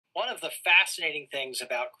one of the fascinating things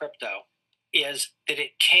about crypto is that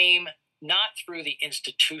it came not through the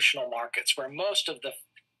institutional markets where most of the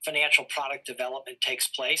financial product development takes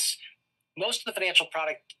place. Most of the financial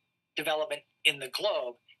product development in the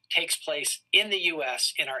globe takes place in the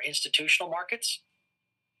US in our institutional markets.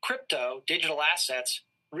 Crypto, digital assets,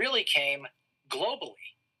 really came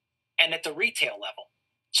globally and at the retail level.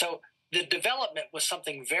 So the development was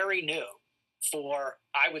something very new for,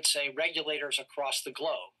 I would say, regulators across the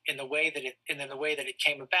globe in the way that it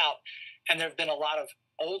came about. And there have been a lot of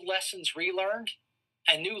old lessons relearned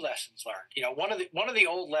and new lessons learned. One of the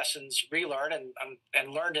old lessons relearned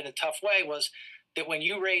and learned in a tough way was that when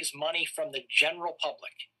you raise money from the general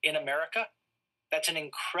public in America, that's an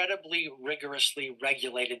incredibly rigorously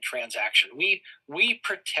regulated transaction. We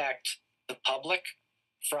protect the public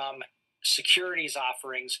from securities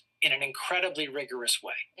offerings in an incredibly rigorous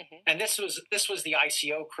way. Mm-hmm. And this was the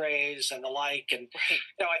ICO craze and the like. And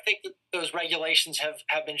I think that those regulations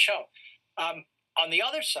have been shown. On the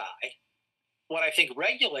other side, what I think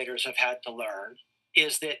regulators have had to learn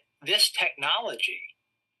is that this technology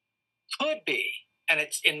could be, and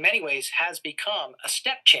it's in many ways has become, a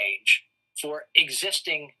step change for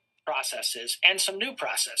existing processes and some new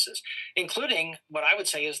processes, including what I would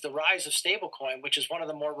say is the rise of stablecoin, which is one of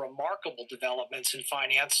the more remarkable developments in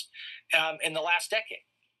finance in the last decade.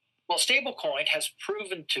 Well, stablecoin has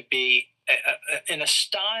proven to be an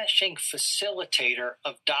astonishing facilitator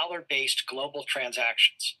of dollar-based global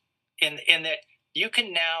transactions in that you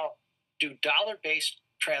can now do dollar-based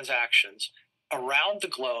transactions around the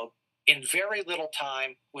globe in very little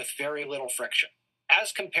time with very little friction,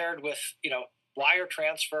 as compared with, wire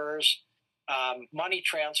transfers, money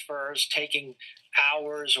transfers taking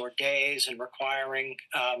hours or days and requiring,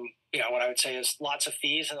 what I would say is lots of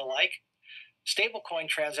fees and the like. Stablecoin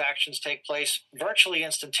transactions take place virtually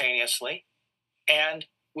instantaneously and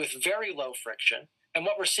with very low friction. And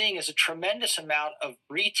what we're seeing is a tremendous amount of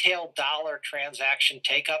retail dollar transaction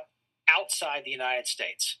take-up outside the United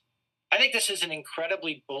States. I think this is an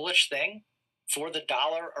incredibly bullish thing for the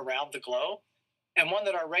dollar around the globe, and one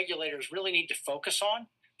that our regulators really need to focus on,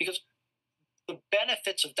 because the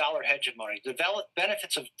benefits of dollar hegemony, the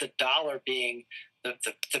benefits of the dollar being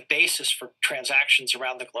the basis for transactions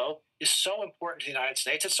around the globe is so important to the United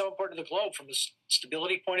States. It's so important to the globe from a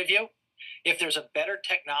stability point of view. If there's a better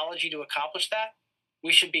technology to accomplish that,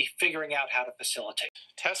 we should be figuring out how to facilitate.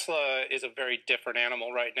 Tesla is a very different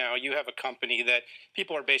animal right now. You have a company that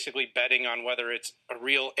people are basically betting on whether it's a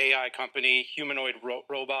real AI company, humanoid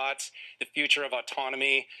robots, the future of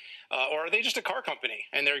autonomy, or are they just a car company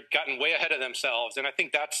and they're gotten way ahead of themselves? And I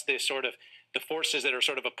think that's the sort of the forces that are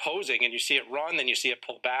sort of opposing, and you see it run, then you see it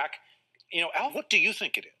pull back. Al, what do you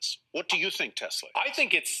think it is? What do you think Tesla is? I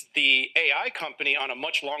think it's the AI company on a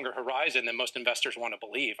much longer horizon than most investors want to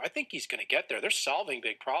believe. I think he's going to get there. They're solving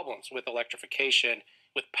big problems with electrification,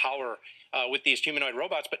 with power, with these humanoid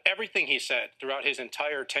robots. But everything he said throughout his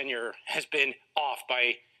entire tenure has been off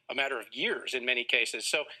by a matter of years in many cases.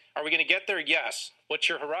 So are we going to get there? Yes. What's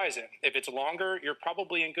your horizon? If it's longer, you're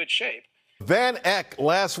probably in good shape. Van Eck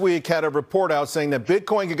last week had a report out saying that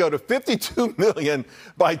Bitcoin could go to 52 million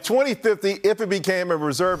by 2050 if it became a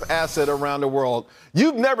reserve asset around the world.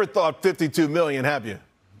 You've never thought 52 million, have you?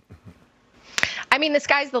 I mean, the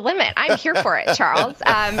sky's the limit. I'm here for it, Charles.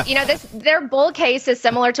 Their bull case is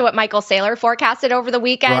similar to what Michael Saylor forecasted over the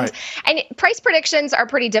weekend. Right. And price predictions are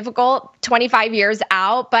pretty difficult 25 years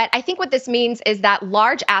out. But I think what this means is that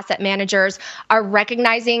large asset managers are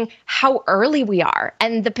recognizing how early we are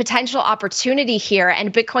and the potential opportunity here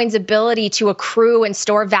and Bitcoin's ability to accrue and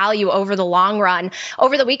store value over the long run.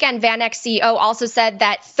 Over the weekend, Van Eck CEO also said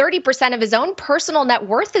that 30% of his own personal net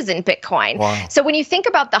worth is in Bitcoin. Wow. So when you think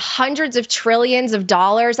about the hundreds of trillions of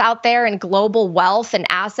dollars out there in global wealth and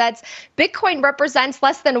assets, Bitcoin represents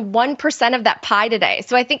less than 1% of that pie today.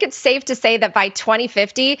 So I think it's safe to say that by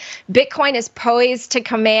 2050, Bitcoin is poised to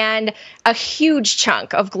command a huge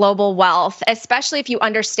chunk of global wealth, especially if you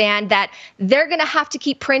understand that they're going to have to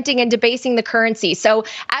keep printing and debasing the currency. So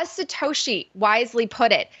as Satoshi wisely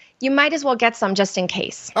put it, you might as well get some just in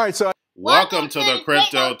case. All right, so welcome to the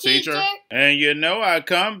Crypto Teacher. And I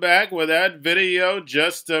come back with that video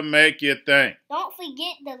just to make you think. Don't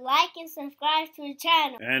forget to like and subscribe to the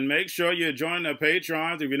channel. And make sure you join the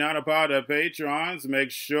Patrons. If you're not a part of the Patrons,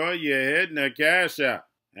 make sure you're hitting the Cash App.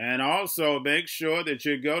 And also make sure that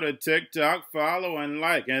you go to TikTok, follow and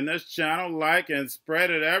like. And this channel, like and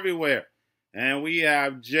spread it everywhere. And we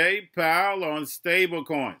have J Powell on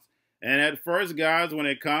stablecoins. And at first, guys, when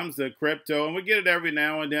it comes to crypto, and we get it every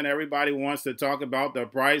now and then, everybody wants to talk about the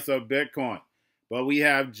price of Bitcoin. But we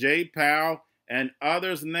have J Powell and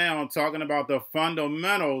others now talking about the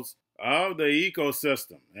fundamentals of the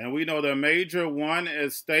ecosystem. And we know the major one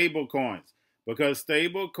is stable coins, because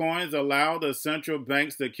stable coins allow the central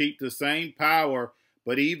banks to keep the same power,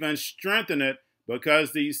 but even strengthen it,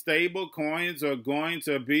 because these stable coins are going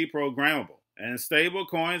to be programmable. And stable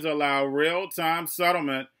coins allow real-time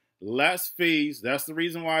settlement, less fees. That's the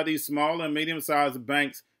reason why these small and medium-sized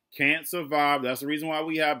banks can't survive. That's the reason why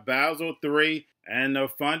we have Basel III and the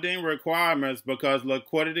funding requirements, because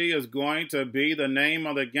liquidity is going to be the name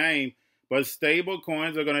of the game. But stable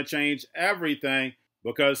coins are going to change everything,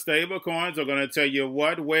 because stable coins are going to tell you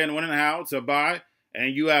what, when, and how to buy,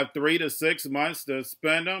 and you have 3 to 6 months to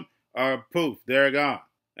spend them, or poof, they're gone.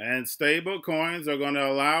 And stable coins are going to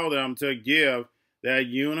allow them to give that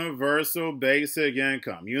universal basic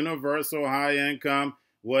income, universal high income,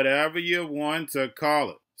 whatever you want to call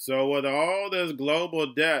it. So with all this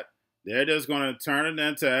global debt, they're just going to turn it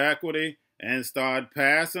into equity and start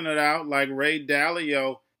passing it out like Ray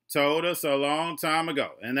Dalio told us a long time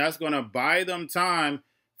ago. And that's going to buy them time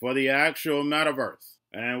for the actual metaverse.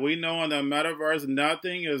 And we know in the metaverse,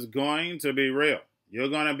 nothing is going to be real. You're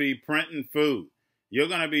going to be printing food. You're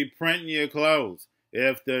going to be printing your clothes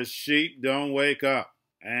if the sheep don't wake up.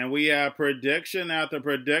 And we have prediction after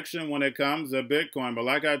prediction when it comes to Bitcoin. But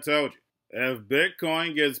like I told you, if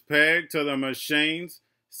Bitcoin gets pegged to the machines,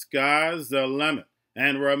 sky's the limit.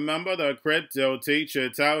 And remember, the crypto teacher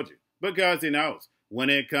told you, because he knows when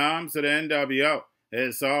it comes to the NWO,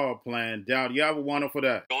 it's all planned out. You have a wonderful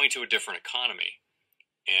day. Going to a different economy,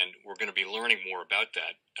 and we're going to be learning more about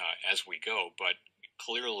that as we go. But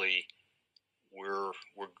clearly, we're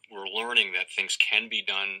learning that things can be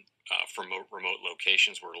done from remote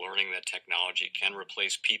locations. We're learning that technology can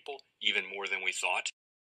replace people even more than we thought.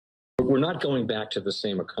 We're not going back to the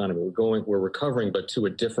same economy. We're recovering, but to a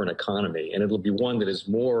different economy, and it'll be one that is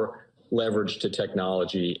more leveraged to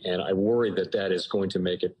technology. And I worry that that is going to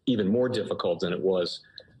make it even more difficult than it was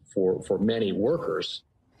for many workers.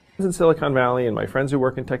 In Silicon Valley, and my friends who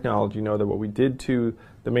work in technology know that what we did to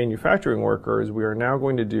the manufacturing workers, we are now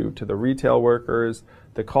going to do to the retail workers,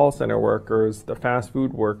 the call center workers, the fast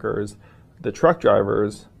food workers, the truck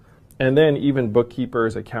drivers, and then even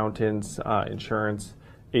bookkeepers, accountants, insurance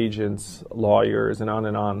agents, lawyers, and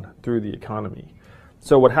on through the economy.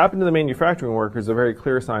 So what happened to the manufacturing workers is a very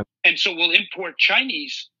clear sign. And so we'll import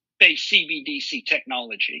Chinese-based CBDC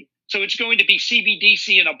technology. So it's going to be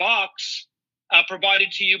CBDC in a box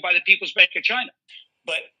provided to you by the People's Bank of China.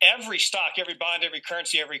 But every stock, every bond, every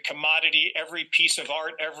currency, every commodity, every piece of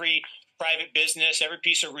art, every private business, every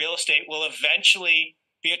piece of real estate will eventually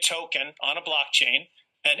be a token on a blockchain,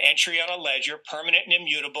 an entry on a ledger, permanent and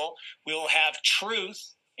immutable. We will have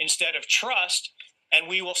truth instead of trust, and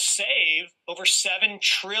we will save over $7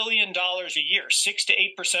 trillion a year. 6 to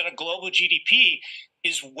 8% of global GDP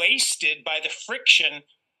is wasted by the friction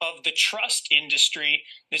of the trust industry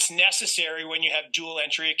that's necessary when you have dual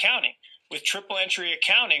entry accounting. With triple entry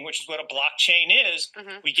accounting, which is what a blockchain is,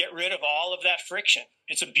 we get rid of all of that friction.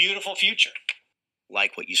 It's a beautiful future.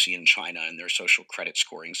 Like what you see in China and their social credit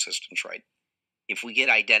scoring systems, right? If we get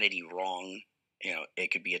identity wrong, it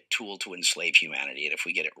could be a tool to enslave humanity. And if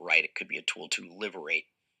we get it right, it could be a tool to liberate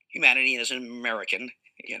humanity. And as an American,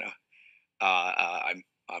 I'm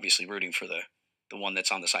obviously rooting for the one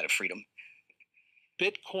that's on the side of freedom.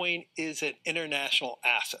 Bitcoin is an international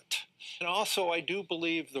asset. And also, I do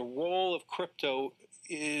believe the role of crypto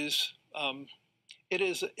is,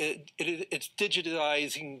 it's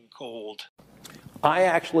digitizing gold. I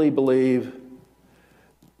actually believe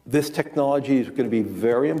this technology is going to be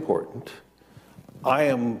very important.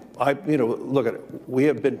 Look at it. We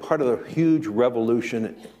have been part of the huge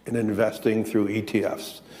revolution in investing through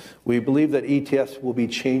ETFs. We believe that ETFs will be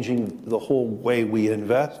changing the whole way we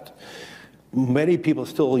invest. Many people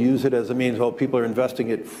still use it as a means, people are investing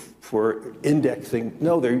it for indexing.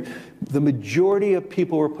 No, the majority of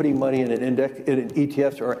people who are putting money in in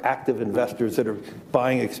ETFs are active investors that are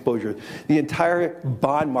buying exposure. The entire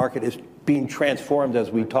bond market is being transformed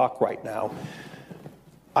as we talk right now.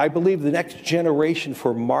 I believe the next generation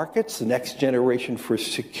for markets, the next generation for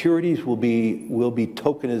securities will be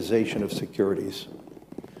tokenization of securities.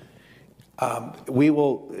 And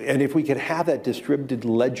if we could have that distributed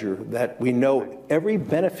ledger that we know every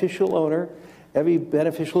beneficial owner, every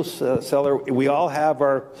beneficial seller, we all have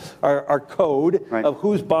our code of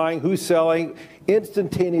who's buying, who's selling,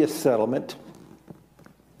 instantaneous settlement.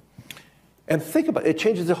 And think about it, it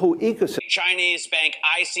changes the whole ecosystem. Chinese bank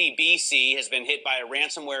ICBC has been hit by a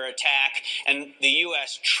ransomware attack, and the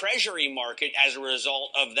U.S. Treasury market, as a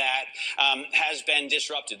result of that, has been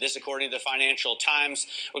disrupted. This, according to the Financial Times.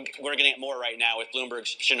 We're getting more right now with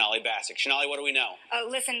Bloomberg's Shonali Bassick. Shonali, what do we know?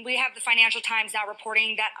 Listen, we have the Financial Times now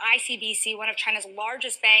reporting that ICBC, one of China's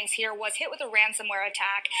largest banks here, was hit with a ransomware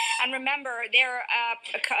attack. And remember, they're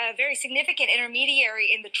a very significant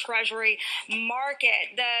intermediary in the Treasury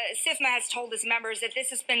market. The SIFMA has told its members that this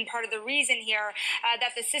has been part of the reason here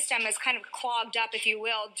that the system is kind of clogged up, if you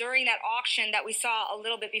will, during that auction that we saw a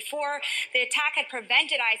little bit before. The attack had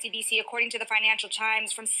prevented ICBC, according to the Financial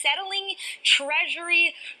Times, from settling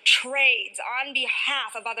Treasury trades on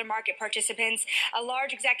behalf of other market participants. A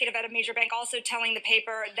large executive at a major bank also telling the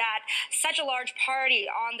paper that such a large party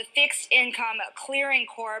on the fixed income clearing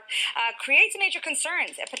corp creates major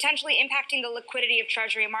concerns, potentially impacting the liquidity of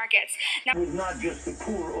Treasury markets. Now, it was not just a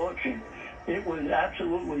poor auction. It was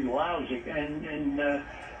absolutely lousy. And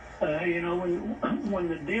you know, when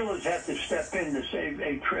the dealers have to step in to save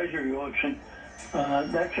a Treasury auction,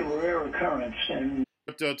 that's a rare occurrence. And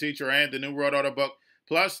Cryptoteacher and the new World Order book,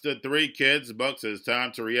 plus the 3 kids books. It's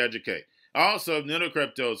time to re-educate. Also, if new to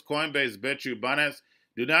cryptos, Coinbase, Bitrue, Binance,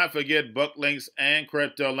 do not forget book links and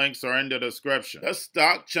crypto links are in the description. The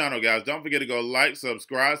stock channel, guys. Don't forget to go like,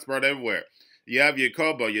 subscribe, spread everywhere. You have your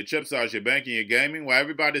Kobo, your chip stocks, your banking, your gaming. While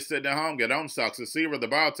everybody's sitting at home, get home stocks, the Seaver, the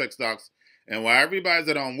biotech stocks. And while everybody's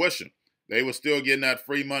at home wishing, they were still getting that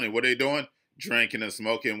free money. What are they doing? Drinking and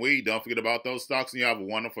smoking weed. Don't forget about those stocks, and you have a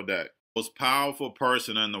wonderful day. The most powerful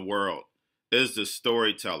person in the world is the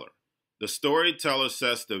storyteller. The storyteller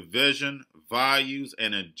sets the vision, values,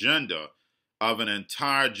 and agenda of an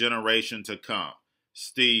entire generation to come.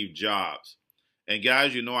 Steve Jobs. And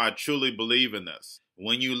guys, you know I truly believe in this.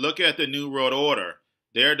 When you look at the New World Order,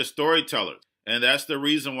 they're the storytellers. And that's the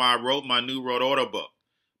reason why I wrote my New World Order book.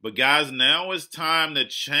 But guys, now it's time to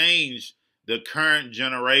change the current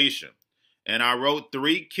generation. And I wrote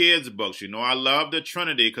 3 kids books. You know I love the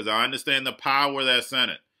Trinity because I understand the power that's in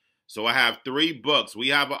it. So I have 3 books. We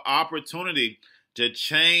have an opportunity to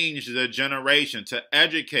change the generation, to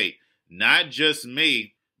educate, not just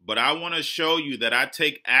me, but I want to show you that I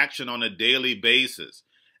take action on a daily basis.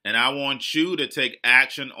 And I want you to take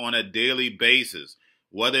action on a daily basis.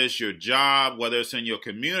 Whether it's your job, whether it's in your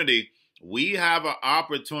community, we have an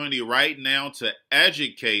opportunity right now to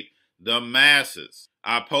educate the masses.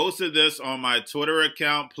 I posted this on my Twitter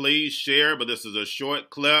account. Please share, but this is a short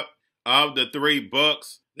clip of the 3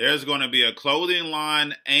 books. There's going to be a clothing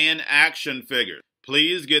line and action figures.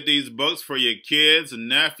 Please get these books for your kids,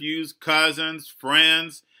 nephews, cousins,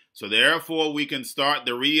 friends, so therefore we can start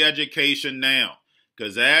the re-education now.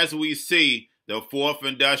 Because as we see, the 4th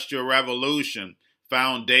Industrial Revolution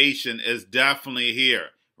foundation is definitely here.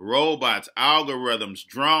 Robots, algorithms,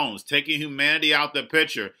 drones, taking humanity out the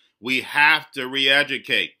picture. We have to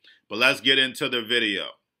re-educate. But let's get into the video.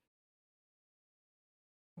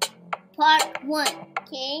 Part 1.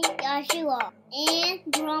 King Joshua and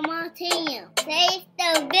Grandma Tam save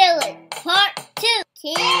the village. Part 2.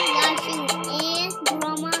 King Joshua and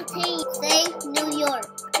Grandma Tam save New York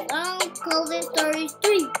from COVID Stories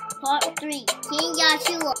 3. Part 3. King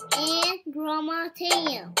Joshua and Grandma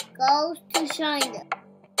Tam goes to China.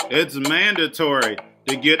 It's mandatory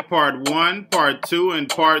to get part 1, part 2, and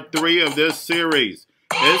part 3 of this series.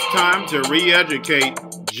 It's time to re-educate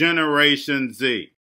Generation Z.